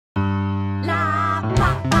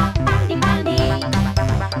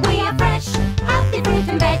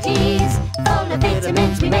veggies, full of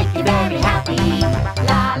vitamins, we make you very happy.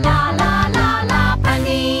 La la la la la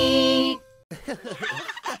Pandi.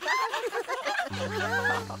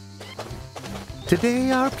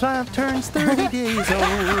 Today our plant turns 30 days old.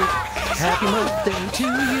 Happy birthday to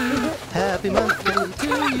you. Happy birthday to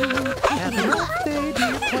you. Happy birthday,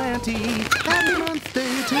 dear planty. Happy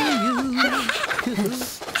birthday to you.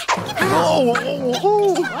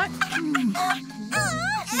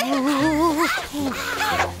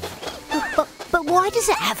 But why does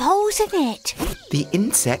it have holes in it? The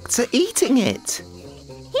insects are eating it.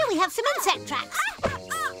 Here we have some insect tracks.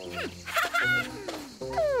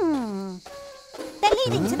 They're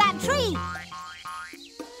leading to that tree.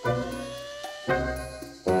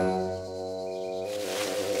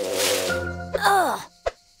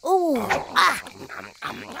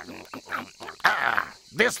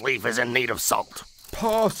 This leaf is in need of salt.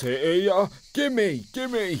 Pass it here. Gimme.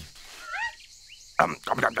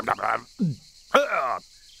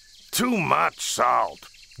 Too much salt.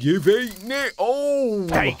 You've eaten it all.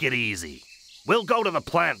 Take it easy. We'll go to the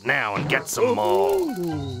plant now and get some more.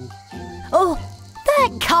 Oh,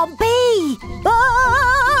 that can't be!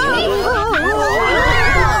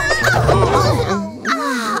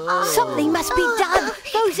 Something must be done.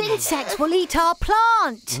 Those insects will eat our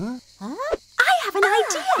plant. Huh? I have an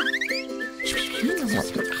idea.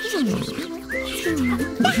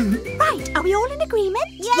 Right, are we all in agreement?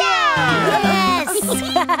 Yes!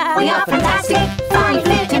 We are fantastic, fine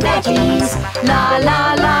fruit and veggies. La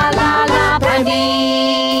la la la la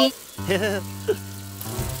Pandi.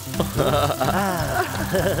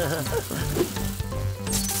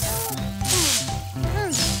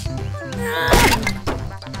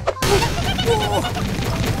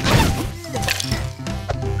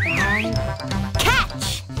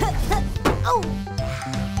 Catch! Oh!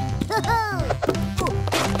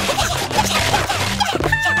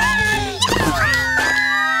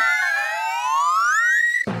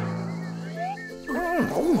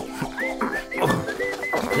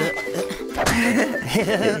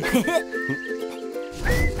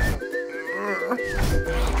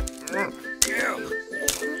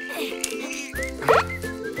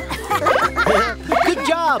 Good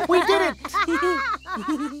job! We did it!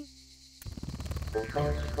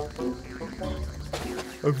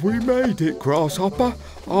 Have we made it, Grasshopper?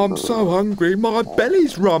 I'm so hungry, my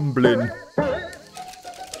belly's rumbling.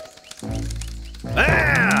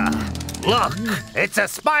 Ah! Look, it's a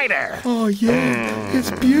spider. Oh, yeah,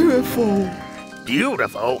 it's beautiful.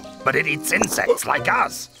 Beautiful, but it eats insects like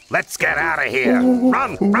us. Let's get out of here.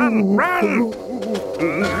 Run, run, run!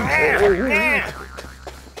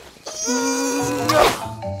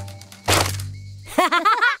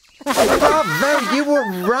 Bravo, you were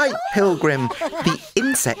right, Pilgrim. The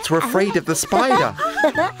insects were afraid of the spider.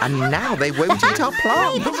 And now they won't eat our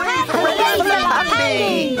plant.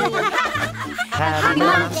 Happy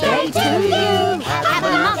birthday to you.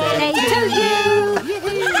 Happy birthday to you.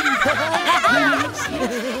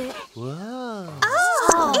 Whoa.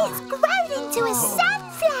 Oh, it's grown into a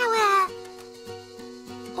sunflower.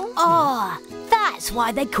 Oh, that's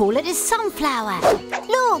why they call it a sunflower.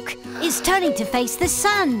 Look, it's turning to face the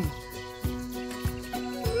sun.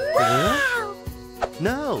 Wow!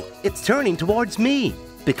 No, it's turning towards me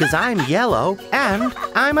because I'm yellow and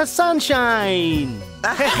I'm a sunshine.